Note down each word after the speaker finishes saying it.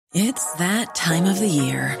It's that time of the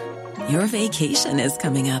year. Your vacation is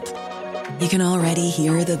coming up. You can already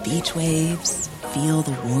hear the beach waves, feel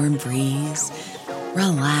the warm breeze,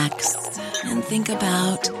 relax, and think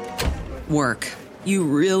about work. You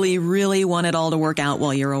really, really want it all to work out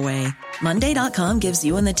while you're away. Monday.com gives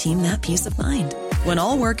you and the team that peace of mind. When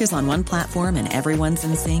all work is on one platform and everyone's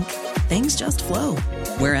in sync, things just flow.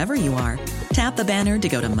 Wherever you are, tap the banner to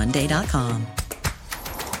go to Monday.com.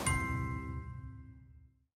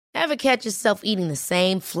 Ever catch yourself eating the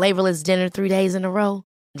same flavorless dinner 3 days in a row?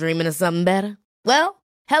 Dreaming of something better? Well,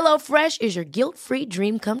 HelloFresh is your guilt-free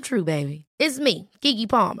dream come true, baby. It's me, Keke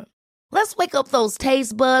Palmer. Let's wake up those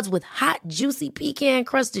taste buds with hot, juicy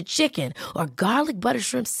pecan-crusted chicken or garlic butter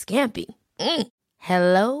shrimp scampi.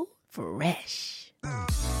 Hello Fresh.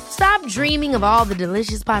 Stop dreaming of all the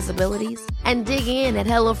delicious possibilities and dig in at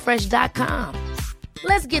HelloFresh.com.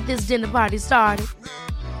 Let's get this dinner party started.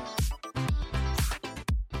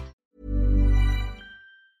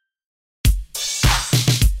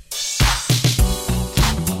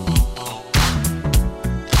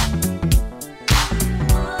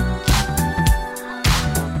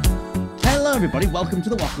 Hello, everybody. Welcome to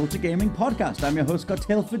the What Culture Gaming Podcast. I'm your host, Scott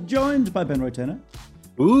Tailford, joined by Ben Roy Turner.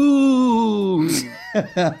 Ooh!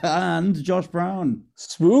 And Josh Brown.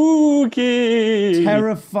 Spooky!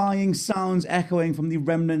 Terrifying sounds echoing from the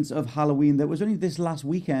remnants of Halloween that was only this last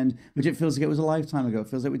weekend, which it feels like it was a lifetime ago. It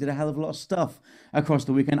feels like we did a hell of a lot of stuff across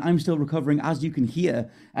the weekend. I'm still recovering, as you can hear,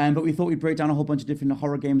 but we thought we'd break down a whole bunch of different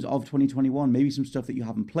horror games of 2021. Maybe some stuff that you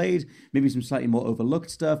haven't played, maybe some slightly more overlooked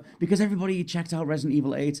stuff, because everybody checked out Resident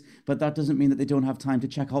Evil 8, but that doesn't mean that they don't have time to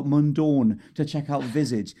check out Mundawn, to check out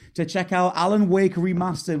Visage, to check out Alan Wake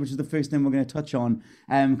Remastered, which is the first thing we're going to touch on,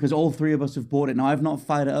 because all three of us have bought it. Now, I've not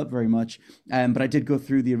fired it up very much, but I did go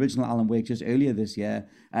through the original Alan Wake just earlier this year.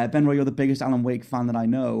 Ben Roy, you're the biggest Alan Wake fan that I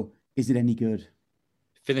know. Is it any good?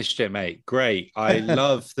 Finished it, mate. Great. I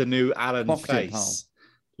love the new Alan face.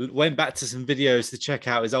 Went back to some videos to check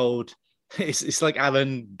out his old. It's like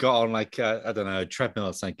Alan got on like I don't know, a treadmill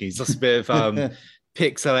or something. He's lost a bit of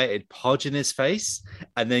pixelated podge in his face,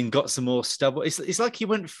 and then got some more stubble. It's like he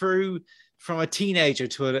went through from a teenager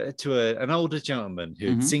to an older gentleman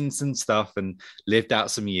who'd seen some stuff and lived out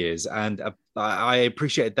some years. And I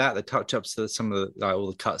appreciated that, the touch-ups to some of the, like, all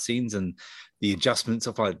the cutscenes and the adjustments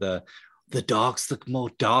of like the darks look more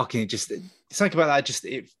dark, and it's like about that. Just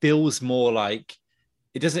it feels more like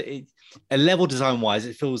a level design wise,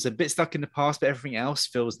 it feels a bit stuck in the past, but everything else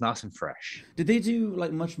feels nice and fresh. Did they do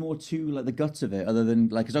like much more to like the guts of it, other than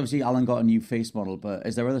like, because obviously Alan got a new face model, but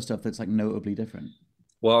is there other stuff that's like notably different?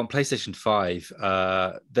 Well, on PlayStation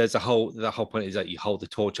 5, there's the whole point is that you hold the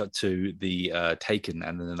torch up to the Taken,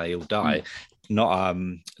 and then they all die. Not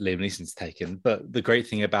Liam Neeson's Taken, but the great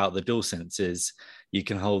thing about the DualSense is you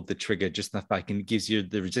can hold the trigger just enough back, and it gives you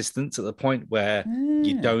the resistance at the point where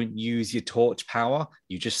you don't use your torch power.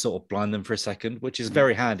 You just sort of blind them for a second, which is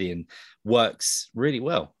very handy and works really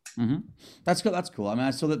well. That's cool. That's cool. I mean,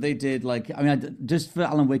 I saw that they did just for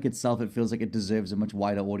Alan Wake itself, it feels like it deserves a much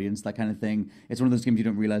wider audience, that kind of thing. It's one of those games you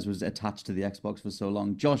don't realize was attached to the Xbox for so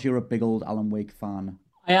long. Josh, you're a big old Alan Wake fan.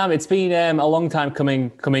 I am. It's been a long time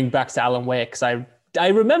coming back to Alan Wake, because I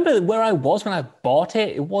remember where I was when I bought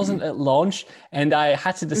it. It wasn't at launch, and I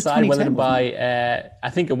had to decide whether to buy. I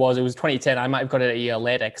think it was 2010. I might have got it a year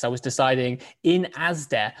later, because I was deciding in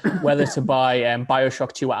Asda whether to buy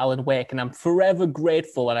BioShock 2 or Alan Wake, and I'm forever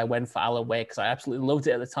grateful that I went for Alan Wake, because I absolutely loved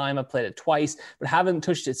it at the time. I played it twice, but haven't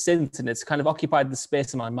touched it since, and it's kind of occupied the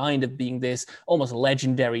space in my mind of being this almost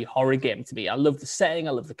legendary horror game to me. I love the setting.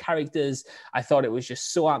 I love the characters. I thought it was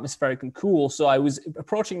just so atmospheric and cool. So I was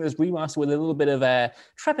approaching this remaster with a little bit of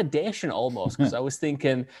trepidation almost, because I was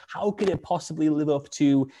thinking, how could it possibly live up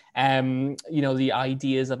to the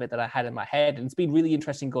ideas of it that I had in my head? And it's been really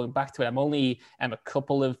interesting going back to it. I'm only a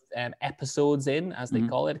couple of episodes in, as they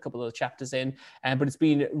call it, a couple of chapters in, but it's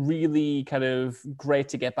been really kind of great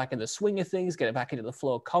to get back in the swing of things, get back into the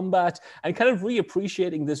flow of combat, and kind of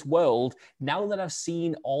reappreciating this world now that I've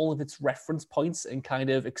seen all of its reference points and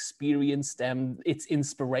kind of experienced its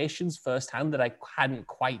inspirations firsthand that I hadn't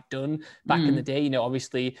quite done back in the day.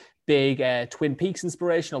 Obviously big Twin Peaks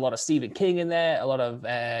inspiration, a lot of Stephen King in there, a lot of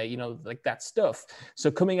like that stuff.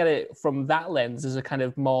 So coming at it from that lens as a kind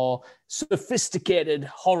of more sophisticated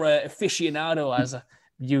horror aficionado, as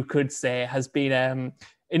you could say, has been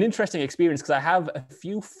an interesting experience, because I have a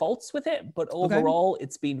few faults with it, but overall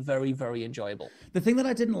it's been very, very enjoyable. The thing that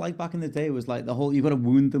I didn't like back in the day was like the whole, you got to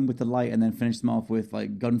wound them with the light and then finish them off with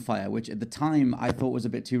like gunfire, which at the time I thought was a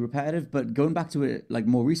bit too repetitive, but going back to it like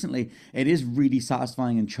more recently, it is really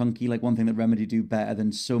satisfying and chunky. Like one thing that Remedy do better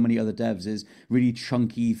than so many other devs is really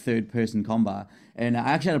chunky third person combat. And I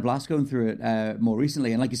actually had a blast going through it more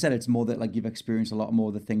recently. And like you said, it's more that like you've experienced a lot more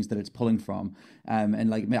of the things that it's pulling from. And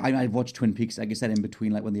like I've watched Twin Peaks, like I said, in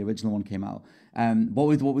between like when the original one came out.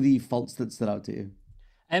 What were the faults that stood out to you?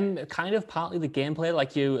 Kind of partly the gameplay,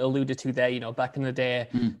 like you alluded to there, back in the day,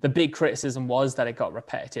 the big criticism was that it got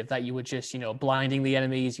repetitive, that you were just, blinding the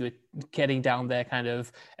enemies, you were getting down their kind of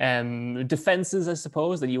defenses, I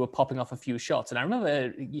suppose, that you were popping off a few shots. And I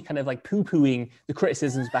remember you kind of like poo-pooing the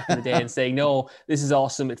criticisms back in the day and saying, no, this is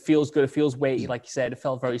awesome. It feels good. It feels weighty. Like you said, it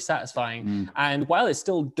felt very satisfying. And while it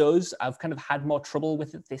still does, I've kind of had more trouble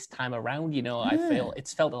with it this time around. I feel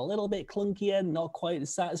it's felt a little bit clunkier, not quite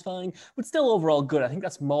as satisfying, but still overall good. I think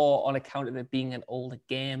that's more on account of it being an older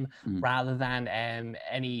game rather than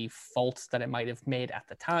any faults that it might have made at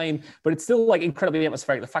the time. But it's still like incredibly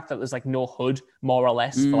atmospheric. The fact that there's like no HUD, more or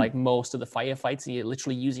less, for like most of the firefights, and you're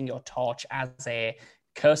literally using your torch as a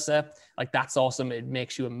cursor, like that's awesome. It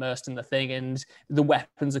makes you immersed in the thing, and the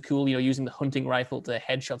weapons are cool. Using the hunting rifle to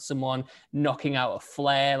headshot someone, knocking out a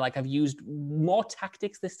flare. Like I've used more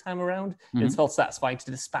tactics this time around, and it's felt satisfying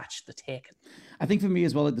to dispatch the Taken. I think for me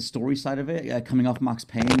as well, like the story side of it, coming off Max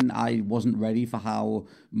Payne, I wasn't ready for how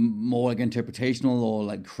more like interpretational or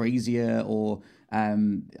like crazier or I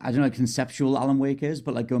don't know, conceptual Alan Wake is,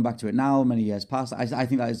 but like going back to it now, many years past, I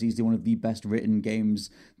think that is easily one of the best written games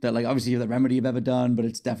that like obviously that Remedy have ever done, but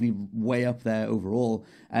it's definitely way up there overall.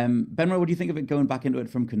 Benro, what do you think of it going back into it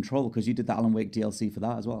from Control? Because you did the Alan Wake DLC for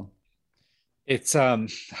that as well. It's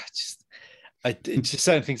just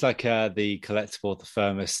certain things like the collectible, the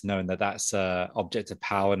thermos, knowing that that's object of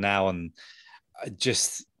power now, and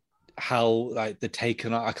just how like the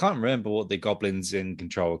Taken. I can't remember what the goblins in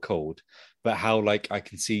Control are called, but how like I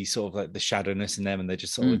can see sort of like the shadowness in them, and they're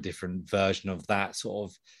just sort of a different version of that sort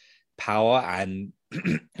of power, and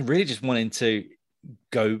really just wanting to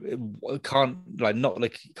can't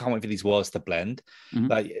wait for these worlds to blend.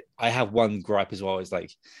 Like I have one gripe as well, is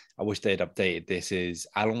like I wish they'd updated this, is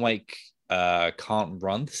Alan Wake can't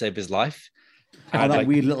run to save his life. And that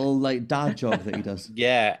weird little like dad job that he does.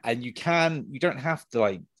 Yeah, and you don't have to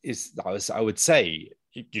like. I would say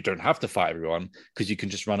you don't have to fight everyone because you can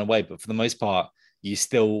just run away. But for the most part, you're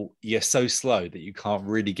so slow that you can't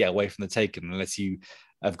really get away from the Taken unless you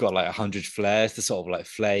have got like 100 flares to sort of like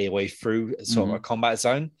flare your way through sort of a combat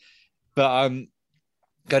zone. But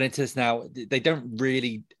going into this now, they don't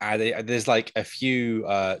really add. There's like a few.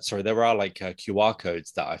 There are like QR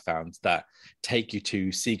codes that I found that take you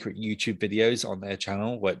to secret YouTube videos on their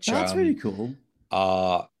channel, which that's really cool.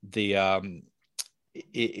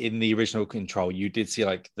 In the original Control, you did see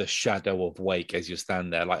like the shadow of Wake as you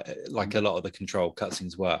stand there, like a lot of the Control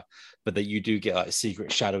cutscenes were, but that you do get like secret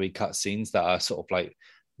shadowy cutscenes that are sort of like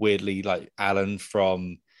weirdly like Alan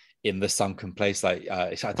from in the sunken place. Like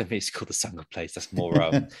I don't think it's called the sunken place. That's more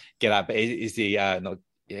Get Out, but it is the not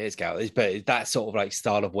it's Get Out, but that sort of like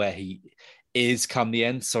style of where he is come the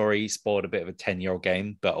end. Sorry, spoiled a bit of a 10-year-old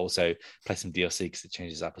game, but also play some DLC because it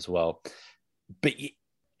changes up as well. But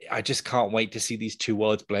I just can't wait to see these two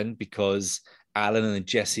worlds blend, because Alan and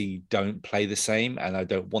Jesse don't play the same, and I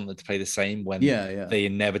don't want them to play the same when they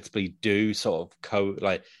inevitably do sort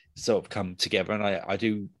of come together. And I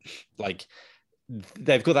do like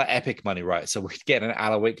they've got that epic money, right? So we're getting an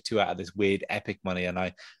Alan Wake 2 out of this weird epic money, and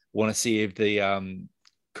I want to see if the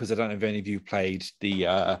because I don't know if any of you played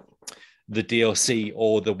the DLC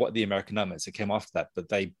or the American Nightmares that came after that, but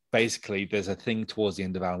they basically there's a thing towards the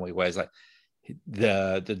end of Alan Wake where it's like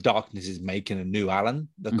the darkness is making a new Alan.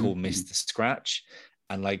 They're called Mr. Scratch,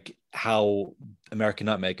 and like how American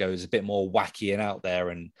Nightmare goes a bit more wacky and out there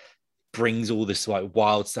and brings all this like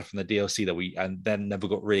wild stuff from the DLC that we and then never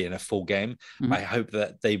got really in a full game. I hope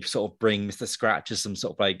that they sort of bring Mr. Scratch as some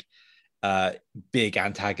sort of like big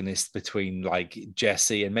antagonist between like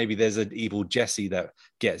Jesse, and maybe there's an evil Jesse that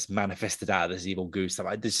gets manifested out of this evil goose.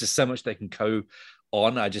 There's just so much they can go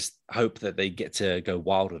on. I just hope that they get to go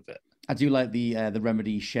wild with it. I do like the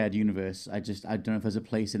Remedy shared universe. I don't know if there's a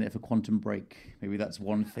place in it for Quantum Break. Maybe that's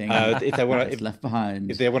one thing if they want to left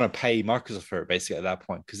behind. If they want to pay Microsoft for it, basically at that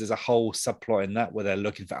point, because there's a whole subplot in that where they're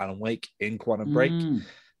looking for Alan Wake in Quantum Break,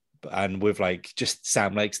 and with like just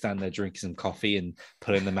Sam Lake standing there drinking some coffee and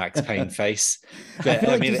pulling the Max Payne face. But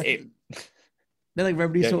I mean, they're like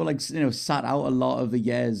Remedy sort of like sat out a lot of the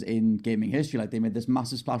years in gaming history. Like they made this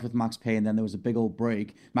massive splash with Max Payne, then there was a big old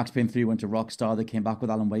break. Max Payne 3 went to Rockstar. They came back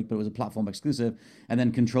with Alan Wake, but it was a platform exclusive. And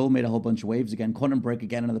then Control made a whole bunch of waves again. Quantum Break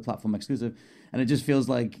again, another platform exclusive. And it just feels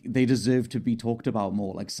like they deserve to be talked about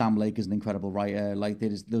more. Like Sam Lake is an incredible writer. Like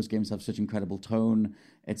those games have such incredible tone.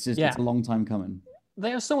 It's just it's a long time coming.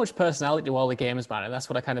 There's so much personality to all the games, man, and that's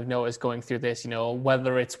what I kind of noticed going through this.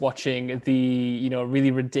 Whether it's watching the really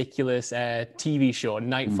ridiculous TV show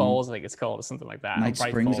Night Falls, I think it's called, or something like that. Night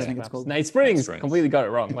Springs, I think it's called. Night Springs. Completely got it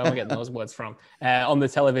wrong. Where am I getting those words from? On the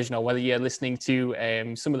television, or whether you're listening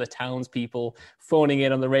to some of the townspeople phoning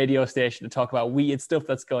in on the radio station to talk about weird stuff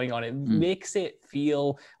that's going on. It makes it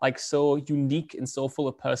feel like so unique and so full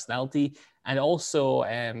of personality. And also,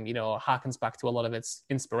 harkens back to a lot of its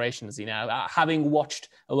inspirations. Having watched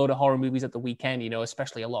a lot of horror movies at the weekend,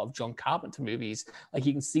 especially a lot of John Carpenter movies, like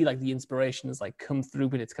you can see like the inspirations like come through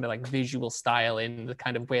in its kind of like visual style, in the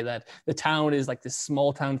kind of way that the town is like this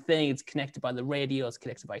small town thing. It's connected by the radio, it's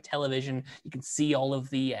connected by television. You can see all of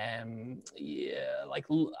the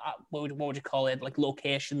what would you call it? Like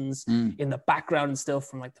locations in the background and stuff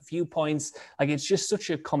from like the viewpoints. Like it's just such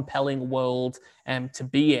a compelling world to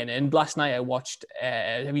be in. And last night I watched,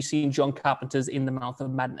 have you seen John Carpenter's In the Mouth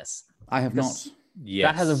of Madness? I have not. Yes.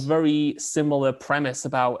 That has a very similar premise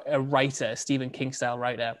about a writer, Stephen King style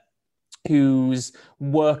writer, whose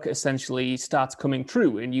work essentially starts coming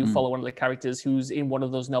true, and you follow one of the characters who's in one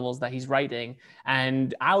of those novels that he's writing.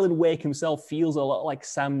 And Alan Wake himself feels a lot like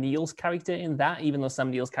Sam Neill's character in that, even though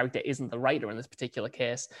Sam Neill's character isn't the writer in this particular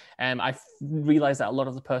case. I realized that a lot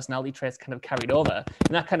of the personality traits kind of carried over.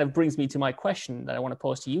 And that kind of brings me to my question that I want to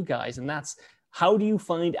pose to you guys, and that's, how do you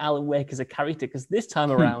find Alan Wake as a character? Because this time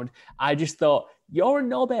around, I just thought, you're a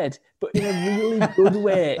knobhead, but in a really good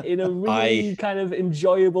way, in a really kind of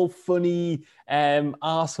enjoyable, funny,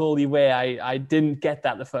 arsehole-y way. I didn't get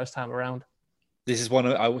that the first time around. This is one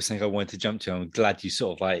I was thinking I wanted to jump to. I'm glad you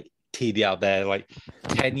sort of like teed it out there. Like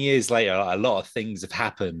 10 years later, a lot of things have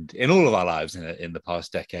happened in all of our lives in the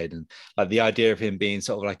past decade. And like the idea of him being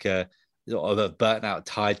sort of like a burnt out,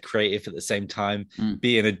 tired creative at the same time,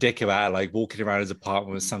 being a dick about it, like walking around his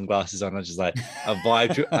apartment with sunglasses on. I was just like, I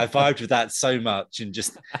vibed with that so much, and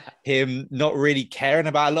just him not really caring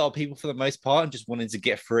about a lot of people for the most part, and just wanting to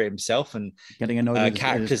get through it himself, and getting annoyed with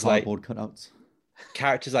characters like cutouts.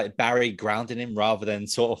 Characters like Barry grounding him rather than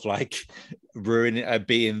sort of like ruining,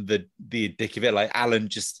 being the dick of it. Like Alan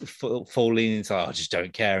just falling into, I just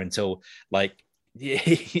don't care, until like. Yeah,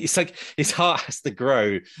 it's like his heart has to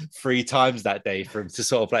grow 3 times that day for him to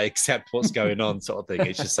sort of like accept what's going on, sort of thing.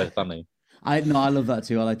 It's just so funny. I love that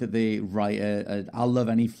too. I like that they write I love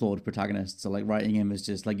any flawed protagonist. So like writing him as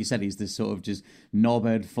just, like you said, he's this sort of just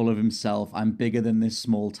knobhead, full of himself. I'm bigger than this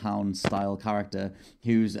small town style character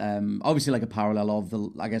who's obviously like a parallel of the,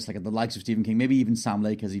 I guess, like the likes of Stephen King, maybe even Sam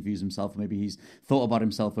Lake as he views himself, or maybe he's thought about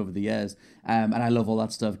himself over the years. And I love all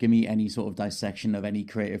that stuff. Give me any sort of dissection of any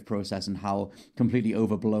creative process and how completely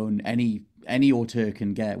overblown any auteur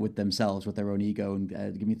can get with themselves, with their own ego, and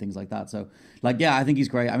give me things like that. So like, yeah, I think he's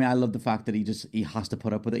great. I mean, I love the fact that he has to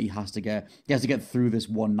put up with it. He has to get through this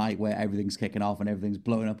one night where everything's kicking off and everything's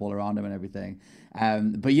blowing up all around him and everything.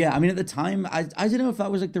 But yeah, I mean, at the time, I don't know if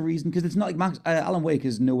that was like the reason, because it's not like Alan Wake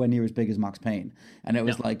is nowhere near as big as Max Payne, and it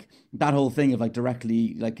was like that whole thing of like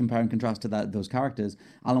directly like compare and contrast to those characters.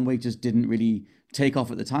 Alan Wake just didn't really take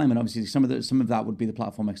off at the time, and obviously some of that would be the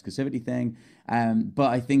platform exclusivity thing. But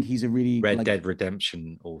I think he's a really Red Dead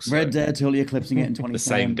Redemption also. Red Dead totally eclipsing it in 2010. The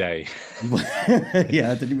same day.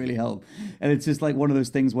 Yeah, it didn't really help. And it's just like one of those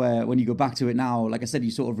things where when you go back to it now, like I said,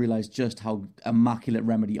 you sort of realize just how immaculate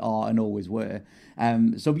Remedy are and always were.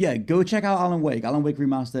 So yeah, go check out Alan Wake. Alan Wake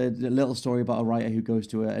Remastered, a little story about a writer who goes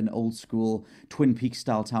to an old school Twin Peaks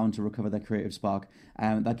style town to recover their creative spark.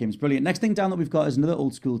 That game's brilliant. Next thing down that we've got is another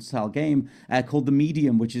old school style game called The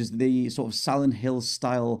Medium, which is the sort of Silent Hill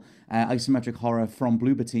style isometric horror from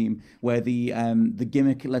Bloober Team, where the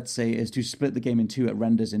gimmick, let's say, is to split the game in two. It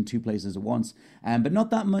renders in 2 places at once, but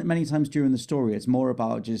not that many times during the story. It's more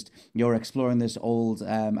about just you're exploring this old,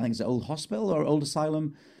 I think it's an old hospital or old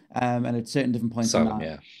asylum. And at certain different points in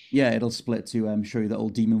that, it'll split to show you the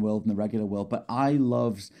old demon world and the regular world. But I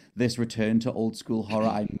love this return to old school horror.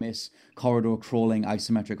 I miss corridor crawling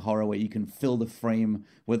isometric horror where you can fill the frame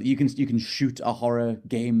with you can shoot a horror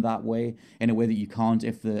game that way in a way that you can't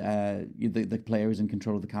if the player is in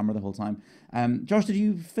control of the camera the whole time. Josh, did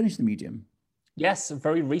you finish The Medium? Yes,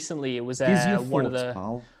 very recently. It was one of the.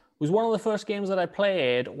 Pal. It was one of the first games that I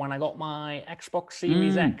played when I got my Xbox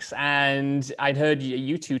Series X, and I'd heard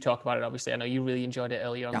you two talk about it. Obviously, I know you really enjoyed it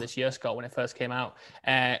earlier on this year, Scott, when it first came out.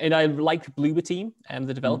 And I liked Bloober Team and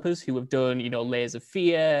the developers who have done, Layers of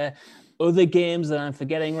Fear, other games that I'm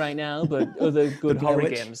forgetting right now, but other good horror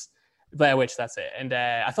games. Blair Witch, that's it. And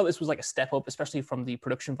I thought this was like a step up, especially from the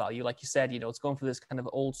production value. Like you said, it's going for this kind of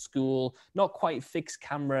old school, not quite fixed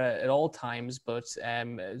camera at all times, but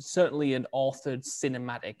certainly an authored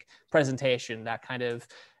cinematic presentation that kind of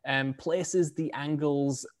places the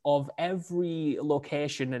angles of every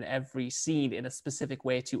location and every scene in a specific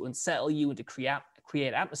way to unsettle you and to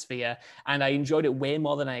create atmosphere. And I enjoyed it way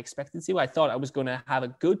more than I expected to. I thought I was going to have a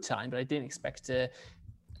good time, but I didn't expect to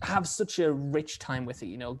have such a rich time with it,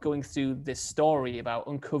 you know, going through this story about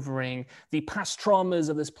uncovering the past traumas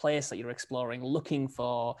of this place that you're exploring, looking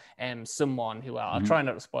for someone who, I'll try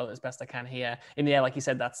not to spoil it as best I can here. And yeah, like you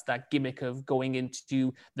said, that's that gimmick of going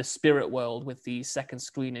into the spirit world with the second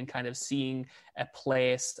screen and kind of seeing a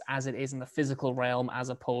place as it is in the physical realm, as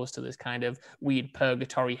opposed to this kind of weird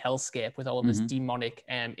purgatory hellscape with all of this demonic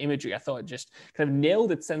imagery. I thought it just kind of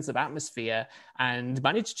nailed its sense of atmosphere and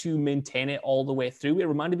managed to maintain it all the way through. It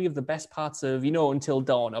reminded me of the best parts of, you know, Until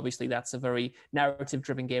Dawn. Obviously, that's a very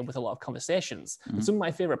narrative-driven game with a lot of conversations. But some of my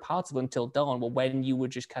favorite parts of Until Dawn were when you were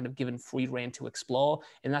just kind of given free rein to explore,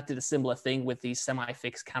 and that did a similar thing with these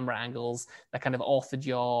semi-fixed camera angles that kind of authored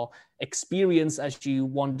your experience as you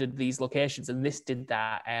wandered these locations. And this did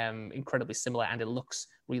that incredibly similar, and it looks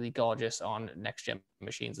really gorgeous on next-gen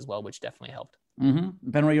machines as well, which definitely helped.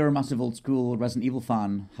 Benro, you're a massive old-school Resident Evil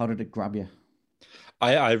fan. How did it grab you?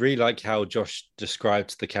 I really like how Josh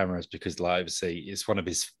described the cameras, because like, obviously it's one of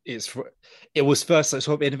his, it was first like,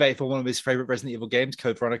 sort of innovative for one of his favorite Resident Evil games,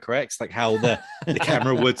 Code Veronica X, like how the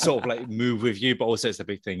camera would sort of like move with you, but also it's a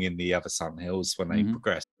big thing in the other Silent Hills when they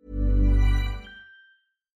progress.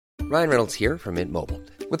 Ryan Reynolds here from Mint Mobile.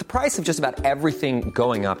 With the price of just about everything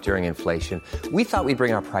going up during inflation, we thought we'd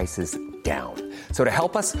bring our prices down. So to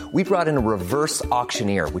help us, we brought in a reverse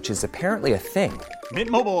auctioneer, which is apparently a thing.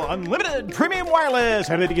 Mint Mobile Unlimited Premium Wireless.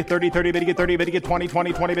 How to get 30, 30, bit to get 30, bit to get 20,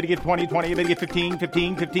 20, 20, bit to get 20, 20, bit to get 15,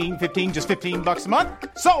 15, 15, 15, just $15 a month?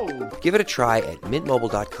 Sold! Give it a try at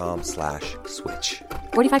mintmobile.com/switch.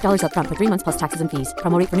 $45 up front for 3 months plus taxes and fees.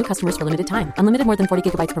 Promo rate for new customers for limited time. Unlimited more than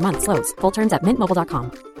 40 gigabytes per month. Slows full terms at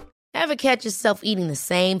mintmobile.com. Ever catch yourself eating the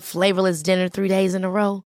same flavorless dinner 3 days in a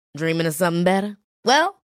row? Dreaming of something better?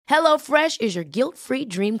 Well, HelloFresh is your guilt-free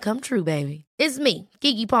dream come true, baby. It's me,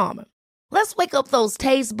 Keke Palmer. Let's wake up those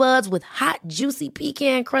taste buds with hot, juicy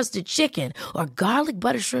pecan-crusted chicken or garlic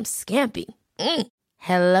butter shrimp scampi.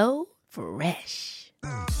 Hello Fresh.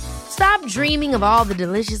 Stop dreaming of all the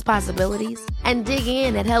delicious possibilities and dig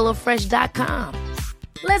in at HelloFresh.com.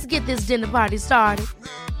 Let's get this dinner party started.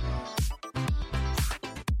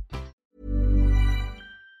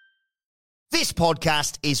 This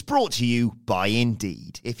podcast is brought to you by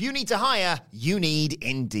Indeed. If you need to hire, you need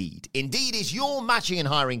Indeed. Indeed is your matching and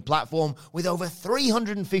hiring platform with over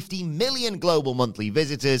 350 million global monthly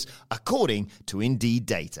visitors, according to Indeed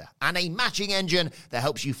data, and a matching engine that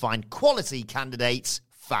helps you find quality candidates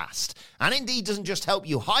fast. And Indeed doesn't just help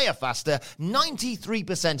you hire faster.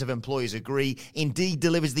 93% of employers agree Indeed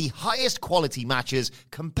delivers the highest quality matches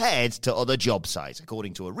compared to other job sites,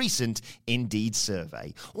 according to a recent Indeed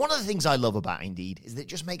survey. One of the things I love about Indeed is that it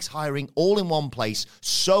just makes hiring all in one place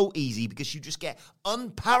so easy, because you just get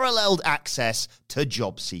unparalleled access to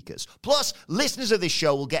job seekers. Plus, listeners of this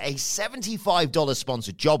show will get a $75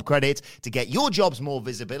 sponsored job credit to get your jobs more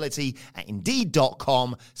visibility at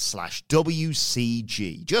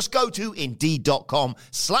Indeed.com/WCG. Just go to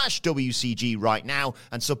Indeed.com/WCG right now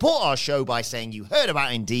and support our show by saying you heard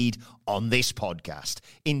about Indeed on this podcast.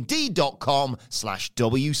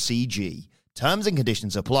 Indeed.com/WCG. Terms and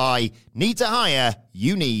conditions apply. Need to hire?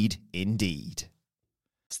 You need Indeed.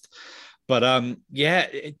 But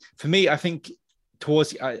for me, I think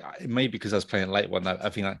towards maybe because I was playing late one,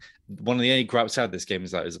 I think like one of the only gripes out of this game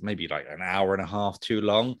is that it was maybe like an hour and a half too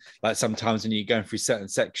long. Like sometimes when you're going through certain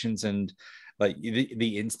sections and like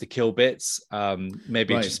the insta kill bits,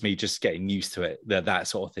 maybe right. Just me just getting used to it, that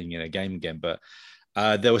sort of thing in a game again. But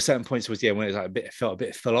there were certain points when it was like felt a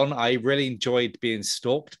bit full on. I really enjoyed being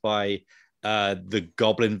stalked by the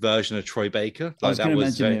Goblin version of Troy Baker. I was going to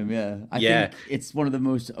mention him. Yeah, I think it's one of the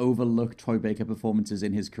most overlooked Troy Baker performances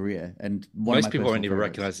in his career, and most people won't even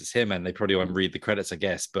recognize it's him, and they probably won't read the credits, I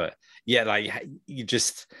guess. But yeah, like you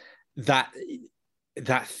just that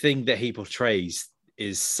thing that he portrays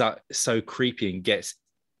is so creepy and gets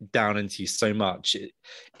down into you so much.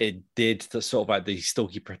 It did the sort of like the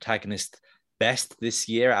stalky protagonist best this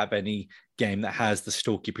year out of any game that has the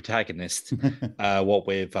stalky protagonist. What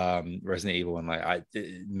with Resident Evil and like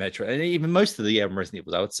Metro, and even most of the Resident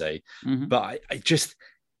Evils, I would say. But I just,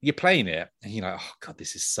 you're playing it and you're like, oh god,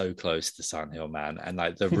 this is so close to Silent Hill, man. And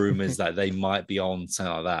like the rumors that they might be on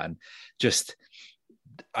something like that, and just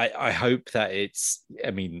I hope that it's,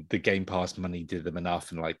 I mean, the Game Pass money did them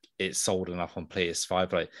enough, and like it's sold enough on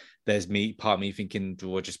PS5. Like there's part of me thinking,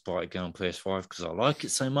 do I just buy it again on PS5 because I like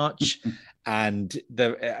it so much? And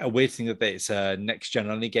a weird thing that it's a next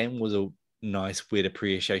gen only game was nice, weird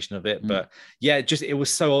appreciation of it. But yeah, it was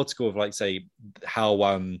so old school of like, say, how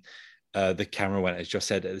the camera went, as Josh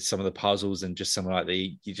said, some of the puzzles and just some like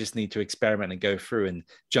you just need to experiment and go through, and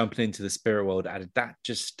jumping into the spirit world added that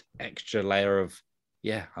just extra layer of,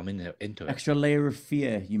 yeah, I'm into it. Extra layer of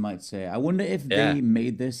fear, you might say. I wonder if they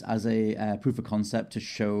made this as a proof of concept to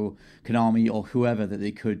show Konami or whoever that they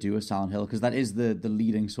could do a Silent Hill, because that is the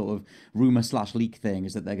leading sort of rumor/leak thing,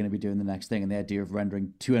 is that they're going to be doing the next thing, and the idea of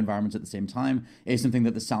rendering two environments at the same time is something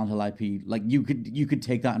that the Silent Hill IP, like you could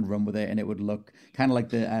take that and run with it, and it would look kind of like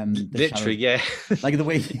the literally, Shadow, like the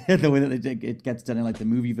way that it gets done in like the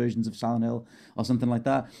movie versions of Silent Hill or something like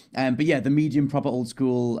that. But yeah, the medium, proper old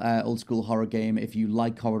school horror game. If you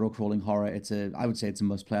like corridor crawling horror, I would say it's a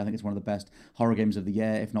must play. I think it's one of the best horror games of the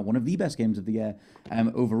year, if not one of the best games of the year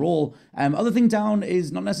overall. Other thing down is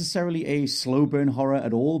not necessarily a slow burn horror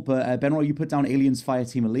at all, but Benroy, you put down Aliens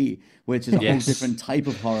Fireteam Elite, which is a whole different type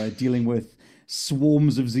of horror, dealing with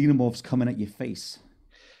swarms of xenomorphs coming at your face.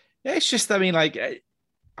 Yeah, it's just, I mean, like,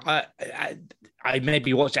 I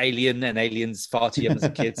maybe watched Alien and Aliens far too young as a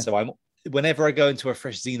kid, so whenever I go into a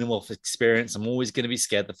fresh xenomorph experience, I'm always going to be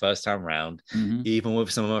scared the first time around, even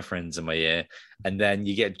with some of my friends in my ear. And then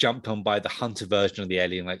you get jumped on by the hunter version of the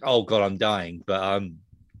alien, like, oh God, I'm dying. But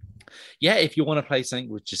yeah, if you want to play something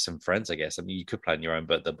with just some friends, I guess, I mean, you could play on your own,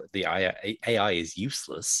 but the AI is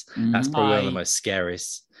useless. That's probably one of the most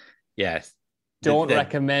scariest. Yeah. Don't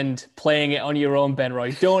recommend playing it on your own,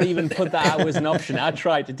 Benroy. Don't even put that out as an option. I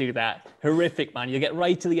tried to do that. Horrific, man. You get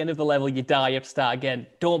right to the end of the level, you die, you have to start again.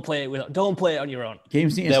 Don't play it on your own.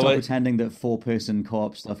 Games need to stop pretending that 4-person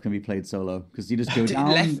co-op stuff can be played solo, because you just go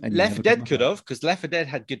down. Left 4 Dead could have, because Left 4 Dead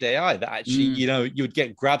had good AI that actually, you would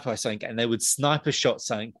get grabbed by something and they would sniper shot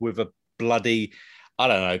something with a bloody, I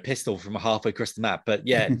don't know, pistol from halfway across the map. But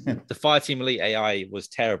yeah, the Fireteam Elite AI was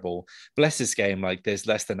terrible. Bless this game, like there's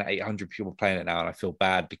less than 800 people playing it now, and I feel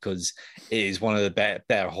bad because it is one of the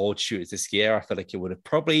better horde shooters this year. I feel like it would have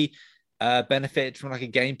probably benefited from like a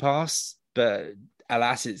Game Pass, but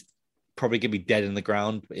alas, it's probably gonna be dead in the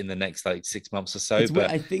ground in the next like 6 months or so.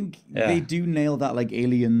 But I think they do nail that like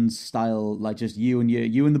Aliens style, like just you and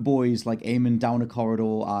the boys like aiming down a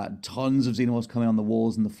corridor at tons of xenomorphs coming on the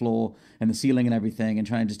walls and the floor and the ceiling and everything, and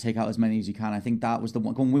trying to just take out as many as you can. I think that was the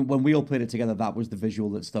one when we all played it together. That was the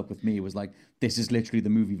visual that stuck with me. It was like, this is literally the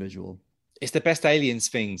movie visual. It's the best Aliens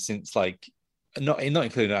thing since like. Not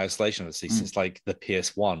including Isolation, obviously, since like the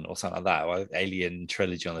PS1 or something like that, or Alien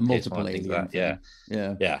trilogy on the multiple PS1. Alien like that.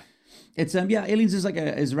 Yeah. It's Aliens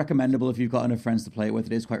is recommendable if you've got enough friends to play it with.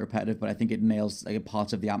 It is quite repetitive, but I think it nails like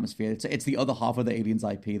parts of the atmosphere. It's the other half of the Aliens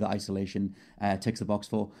IP that Isolation ticks the box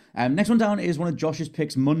for. Next one down is one of Josh's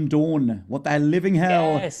picks, Mundawn. What the living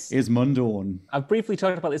hell is Mundawn? I've briefly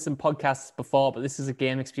talked about this in podcasts before, but this is a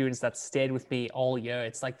game experience that stayed with me all year.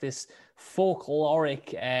 It's like this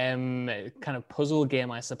folkloric kind of puzzle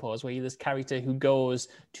game, I suppose, where you're this character who goes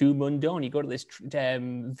to Mundawn. You go to this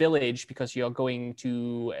village because you're going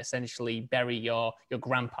to essentially bury your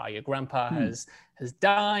grandpa. Your grandpa has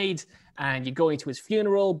died, and you're going to his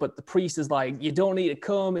funeral, but the priest is like, you don't need to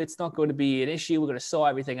come. It's not going to be an issue. We're going to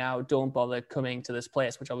sort everything out. Don't bother coming to this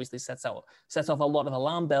place, which obviously sets off a lot of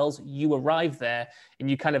alarm bells. You arrive there,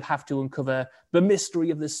 and you kind of have to uncover the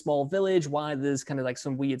mystery of this small village, why there's kind of like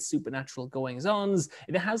some weird supernatural goings-ons.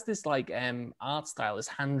 It has this like art style, this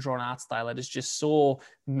hand-drawn art style that is just so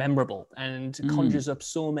memorable and conjures up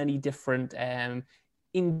so many different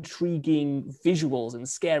intriguing visuals and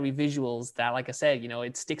scary visuals that, like I said,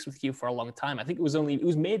 it sticks with you for a long time. I think it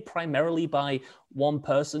was made primarily by one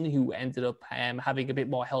person who ended up having a bit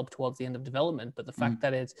more help towards the end of development. But the fact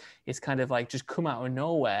that it's kind of like just come out of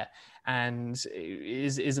nowhere and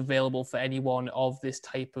is available for anyone of this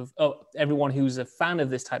type of everyone who's a fan of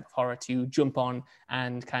this type of horror to jump on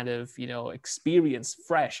and kind of experience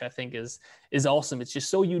fresh, I think is awesome. It's just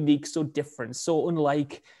so unique, so different, so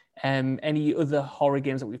unlike any other horror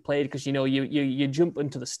games that we've played, because you jump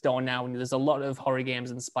into the store now and there's a lot of horror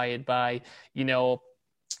games inspired by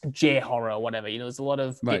J-horror or whatever. There's a lot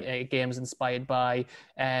of games inspired by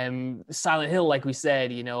Silent Hill, like we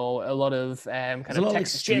said, a lot of kind of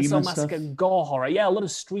Texas Chainsaw Massacre gore horror. Yeah, a lot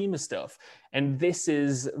of streamer stuff. And this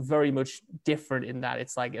is very much different in that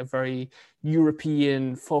it's like a very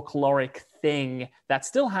European folkloric thing that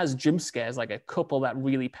still has jump scares, like a couple that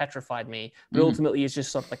really petrified me. But ultimately it's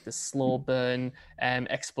just sort of like this slow burn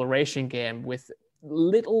exploration game with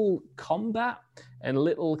little combat and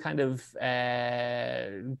little kind of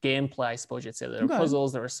gameplay, I suppose you'd say. There are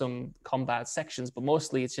puzzles, there are some combat sections, but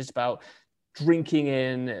mostly it's just about drinking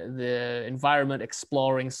in the environment,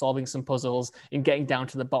 exploring, solving some puzzles, and getting down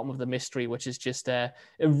to the bottom of the mystery, which is just a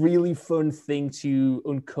really fun thing to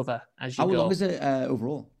uncover as you go. How long is it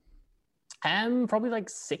overall? Probably like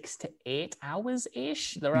 6 to 8 hours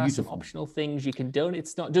ish. There are some optional things you can do. It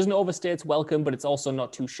doesn't overstay its welcome, but it's also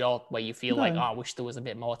not too short where you feel like, I wish there was a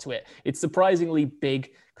bit more to it. It's surprisingly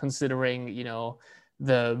big considering,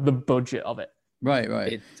 the budget of it.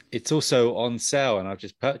 Right. It's also on sale, and I've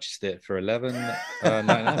just purchased it for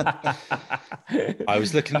 $11.99. I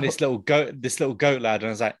was looking at this little goat lad, and I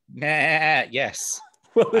was like, nah, yes.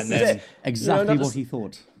 Well, this is it. Exactly what he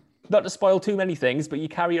thought. Not to spoil too many things, but you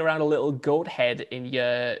carry around a little goat head in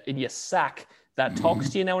your sack that talks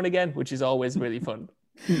to you now and again, which is always really fun.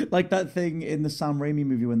 Like that thing in the Sam Raimi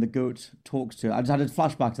movie when the goat talks to. I just had a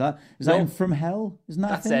flashback to that. Is that in From Hell? Isn't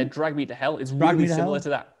that? That's Drag Me to Hell. It's really similar to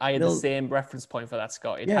that. I had the same reference point for that,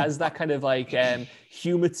 Scott. It has that kind of like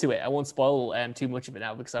humor to it. I won't spoil too much of it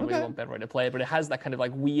now because I really want Benroy to play it, but it has that kind of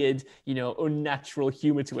like weird, unnatural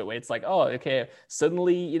humor to it where it's like, oh, okay,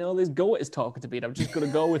 suddenly, this goat is talking to me and I'm just going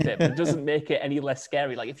to go with it, but it doesn't make it any less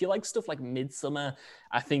scary. Like if you like stuff like Midsommar,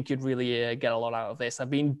 I think you'd really get a lot out of this.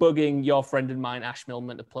 I've been bugging your friend and mine, Ash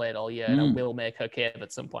Millman, to play it all year, and I will make her cave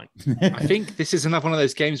at some point. I think this is another one of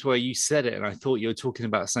those games where you said it and I thought you were talking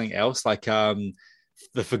about something else, like the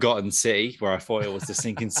Forgotten City, where I thought it was the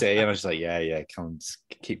Sinking City, and I was like, yeah, come on, just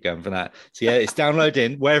keep going for that. So yeah, it's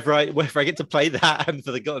downloading. Wherever I get to play that and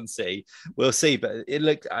for the Forgotten City, we'll see. But it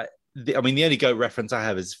looked. The only goat reference I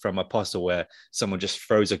have is from Apostle, where someone just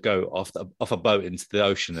throws a goat off a boat into the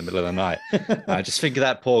ocean in the middle of the night. I just think of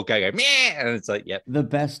that poor guy going, meh, and it's like, yep. The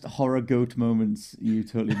best horror goat moments you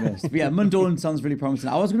totally missed. But yeah, Mundolan sounds really promising.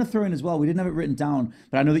 I was going to throw in as well, we didn't have it written down,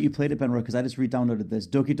 but I know that you played it, Benroy, because I just re-downloaded this,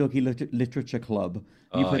 Doki Doki Literature Club.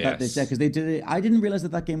 You played that this year, because they did it. I didn't realize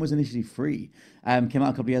that game was initially free. Came out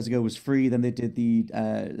a couple of years ago, was free. Then they did the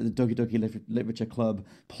Doki Doki Literature Club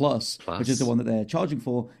Plus, which is the one that they're charging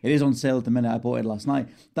for. It is on sale at the minute. I bought it last night.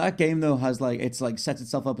 That game though has sets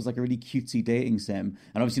itself up as like a really cutesy dating sim,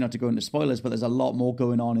 and obviously not to go into spoilers, but there's a lot more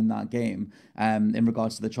going on in that game in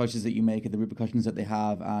regards to the choices that you make and the repercussions that they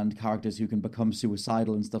have, and characters who can become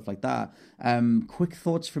suicidal and stuff like that. Quick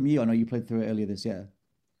thoughts from you? I know you played through it earlier this year.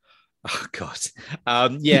 Oh God,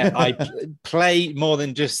 I play more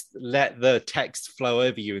than just let the text flow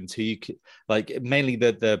over you until you mainly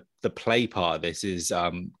the play part of this is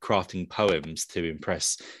crafting poems to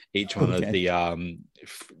impress each one of the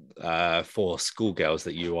 4 schoolgirls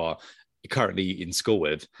that you are currently in school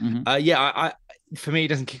with. I for me it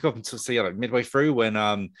doesn't kick off until midway through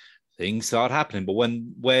when things start happening. But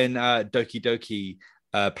when Doki Doki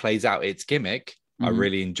plays out its gimmick, I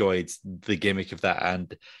really enjoyed the gimmick of that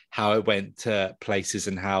and how it went to places,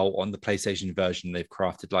 and how on the PlayStation version they've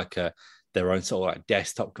crafted like their own sort of like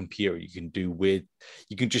desktop computer. You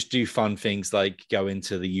can just do fun things like go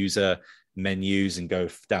into the user menus and go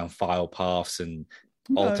down file paths and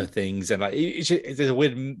alter things, and like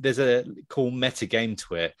there's a cool meta game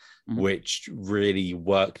to it, which really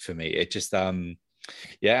worked for me. It just and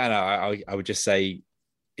I would just say,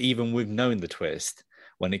 even with knowing the twist,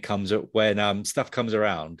 when stuff comes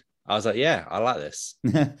around, I was like, yeah, I like this.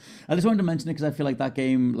 I just wanted to mention it because I feel like that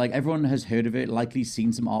game, like everyone has heard of it, likely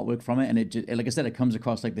seen some artwork from it, and it like I said, it comes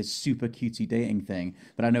across like this super cutesy dating thing,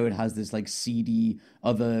 but I know it has this like seedy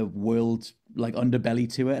other world like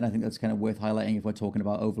underbelly to it, and I think that's kind of worth highlighting if we're talking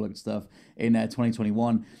about overlooked stuff in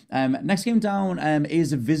 2021. Next game down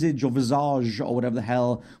is Visage or Visage or whatever the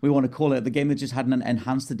hell we want to call it, the game that just had an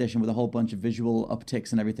enhanced edition with a whole bunch of visual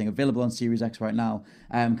upticks and everything, available on Series X right now,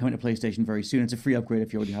 coming to PlayStation very soon. It's a free upgrade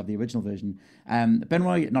if you already have the original version.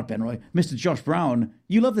 Mr. Josh Brown,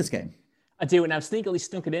 you love this game. I do, and I've sneakily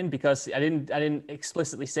snuck it in because I didn't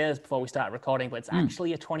explicitly say this before we started recording, but it's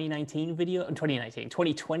actually a 2020 video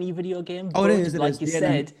game. Oh, it is. Like you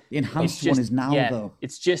said, the enhanced one is now, though.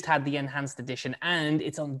 It's just had the enhanced edition, and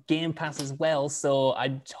it's on Game Pass as well. So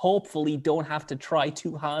I hopefully don't have to try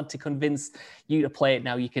too hard to convince you to play it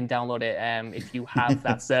now. You can download it if you have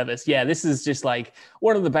that service. Yeah, this is just like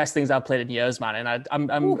one of the best things I've played in years, man. And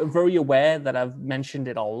I'm very aware that I've mentioned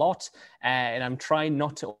it a lot, and I'm trying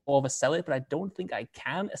not to oversell it, but I don't think I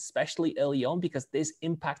can, especially early on, because this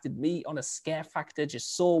impacted me on a scare factor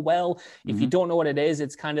just so well. If you don't know what it is,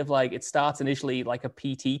 it's kind of like, it starts initially like a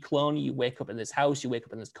PT clone. You wake up in this house, you wake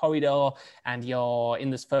up in this corridor, and you're in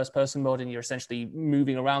this first person mode, and you're essentially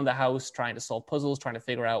moving around the house, trying to solve puzzles, trying to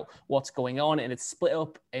figure out what's going on. And it's split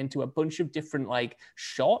up into a bunch of different like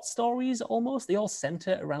short stories almost. They all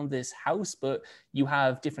center around this house, but you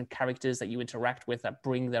have different characters that you interact with that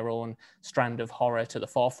bring their own strand of horror to the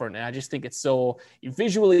forefront. And I just think think it's so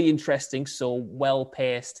visually interesting, so well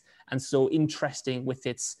paced, and so interesting with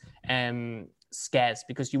its scares,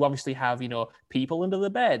 because you obviously have, people under the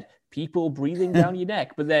bed, people breathing down your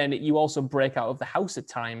neck, but then you also break out of the house at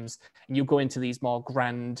times and you go into these more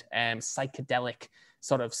grand psychedelic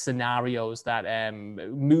sort of scenarios that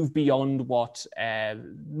move beyond what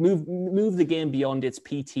move the game beyond its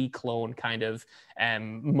PT clone kind of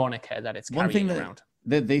moniker that it's carrying around.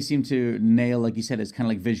 They seem to nail, like you said, it's kind of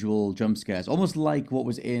like visual jump scares, almost like what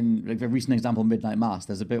was in like the recent example, Midnight Mass.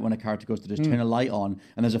 There's a bit when a character goes to just turn a light on,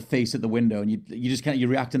 and there's a face at the window, and you just you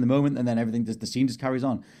react in the moment, and then everything, the scene just carries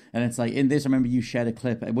on. And it's like in this, I remember you shared a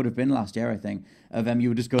clip. It would have been last year, I think, of you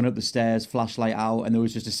were just going up the stairs, flashlight out, and there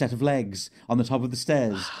was just a set of legs on the top of the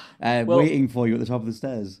stairs, waiting for you at the top of the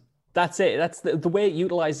stairs. That's it. That's the way it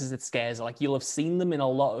utilizes its scares. Like, you'll have seen them in a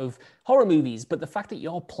lot of horror movies, but the fact that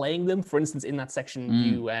you're playing them, for instance, in that section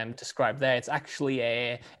you described there, it's actually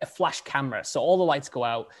a flash camera. So all the lights go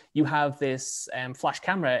out. You have this flash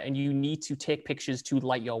camera, and you need to take pictures to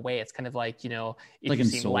light your way. It's kind of like, if like you've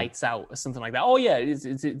seen Lights Out or something like that. Oh yeah, it's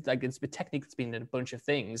a technique that's been in a bunch of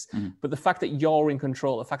things. But the fact that you're in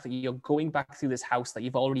control, the fact that you're going back through this house that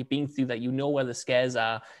you've already been through, that you know where the scares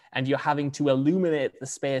are, and you're having to illuminate the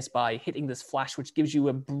space by hitting this flash, which gives you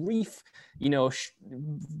a brief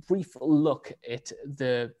brief look at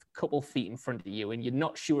the couple feet in front of you, and you're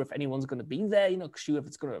not sure if anyone's going to be there. You're not sure if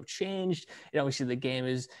it's going to have changed. Obviously the game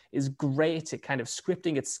is great at kind of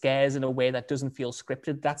scripting its scares in a way that doesn't feel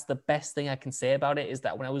scripted. That's the best thing I can say about it, is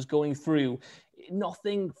that when I was going through,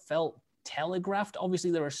 nothing felt telegraphed.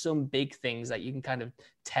 Obviously there are some big things that you can kind of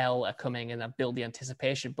tell are coming and that build the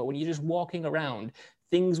anticipation, but when you're just walking around,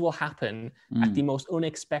 things will happen at the most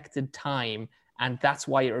unexpected time. And that's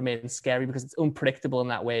why it remains scary, because it's unpredictable in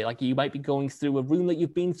that way. Like, you might be going through a room that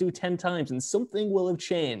you've been through 10 times and something will have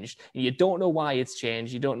changed. And you don't know why it's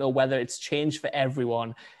changed. You don't know whether it's changed for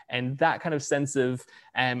everyone. And that kind of sense of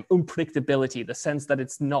unpredictability, the sense that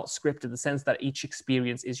it's not scripted, the sense that each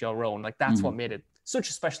experience is your own, like, that's what made it such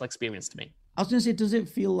a special experience to me. I was going to say, does it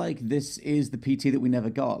feel like this is the PT that we never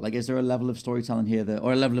got? Like, is there a level of storytelling here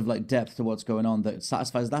or a level of like depth to what's going on that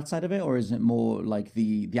satisfies that side of it? Or is it more like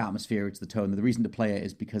the atmosphere, it's the tone? The reason to play it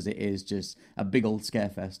is because it is just a big old scare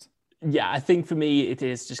fest. Yeah, I think for me, it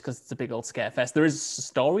is just because it's a big old scare fest. There is a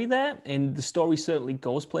story there, and the story certainly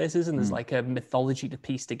goes places, and there's like a mythology to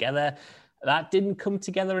piece together. That didn't come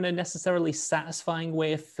together in a necessarily satisfying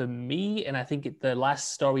way for me, and I think the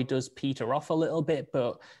last story does peter off a little bit,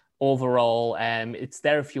 but overall, it's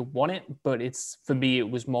there if you want it, but for me, it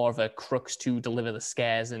was more of a crux to deliver the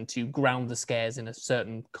scares and to ground the scares in a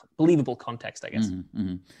certain believable context, I guess.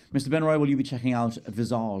 Mr. Ben Roy, will you be checking out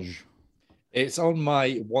Visage? It's on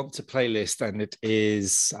my want to playlist, and it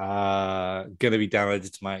is going to be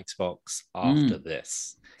downloaded to my Xbox after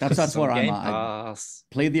this. That's where I'm at. I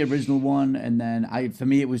played the original one, and then for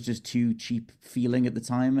me it was just too cheap feeling at the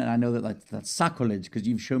time, and I know that that's sacrilege, because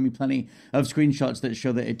you've shown me plenty of screenshots that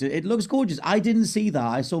show that it looks gorgeous. I didn't see that.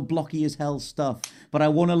 I saw blocky as hell stuff, but I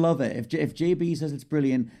want to love it. If JB says it's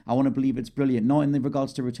brilliant, I want to believe it's brilliant. Not in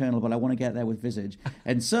regards to Returnal, but I want to get there with Visage.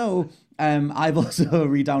 And so I've also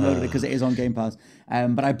re-downloaded it because it is on Game Pass,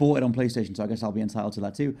 but I bought it on PlayStation, so I guess I'll be entitled to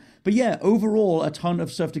that too. But yeah, overall, a ton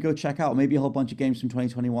of stuff to go check out. Maybe a whole bunch of games from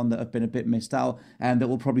 2021 that have been a bit missed out, and that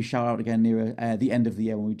we'll probably shout out again near the end of the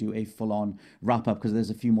year when we do a full-on wrap-up, because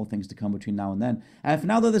there's a few more things to come between now and then. For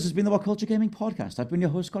now, though, this has been the What Culture Gaming Podcast. I've been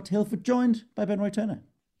your host, Scott Hilford, joined by Ben Roy Turner.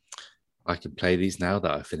 I can play these now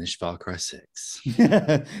that I finished Far Cry 6.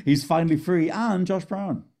 He's finally free. And Josh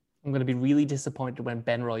Brown. I'm going to be really disappointed when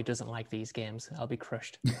Ben Roy doesn't like these games. I'll be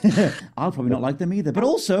crushed. I'll probably not like them either. But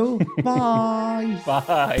also, bye.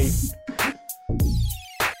 Bye.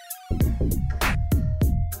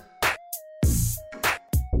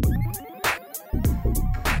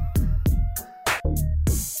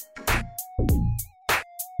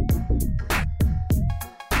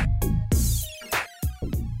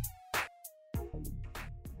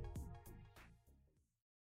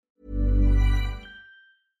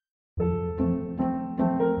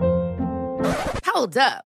 Hold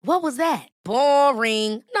up. What was that?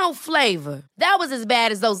 Boring. No flavor. That was as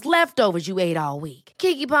bad as those leftovers you ate all week.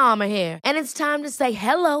 Keke Palmer here. And it's time to say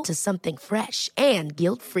hello to something fresh and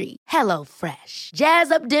guilt-free. Hello Fresh.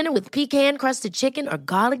 Jazz up dinner with pecan-crusted chicken or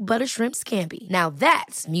garlic butter shrimp scampi. Now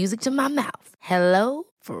that's music to my mouth. Hello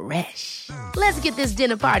Fresh. Let's get this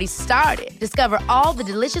dinner party started. Discover all the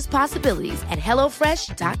delicious possibilities at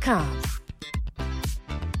HelloFresh.com.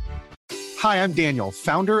 Hi, I'm Daniel,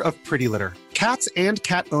 founder of Pretty Litter. Cats and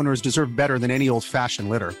cat owners deserve better than any old-fashioned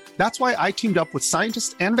litter. That's why I teamed up with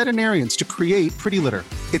scientists and veterinarians to create Pretty Litter.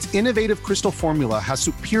 Its innovative crystal formula has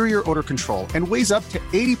superior odor control and weighs up to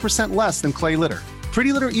 80% less than clay litter.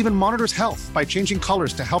 Pretty Litter even monitors health by changing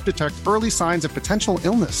colors to help detect early signs of potential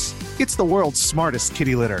illness. It's the world's smartest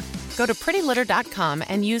kitty litter. Go to prettylitter.com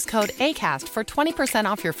and use code ACAST for 20%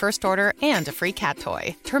 off your first order and a free cat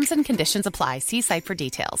toy. Terms and conditions apply. See site for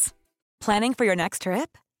details. Planning for your next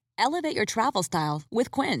trip? Elevate your travel style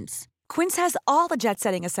with Quince. Quince has all the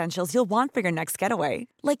jet-setting essentials you'll want for your next getaway,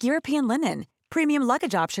 like European linen, premium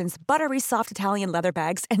luggage options, buttery soft Italian leather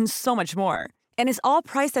bags, and so much more. And is all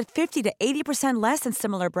priced at 50 to 80% less than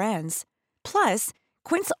similar brands. Plus,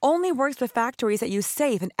 Quince only works with factories that use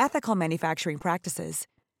safe and ethical manufacturing practices.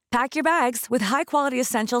 Pack your bags with high-quality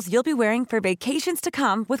essentials you'll be wearing for vacations to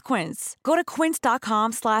come with Quince. Go to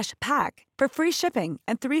quince.com/pack for free shipping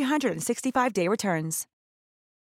and 365-day returns.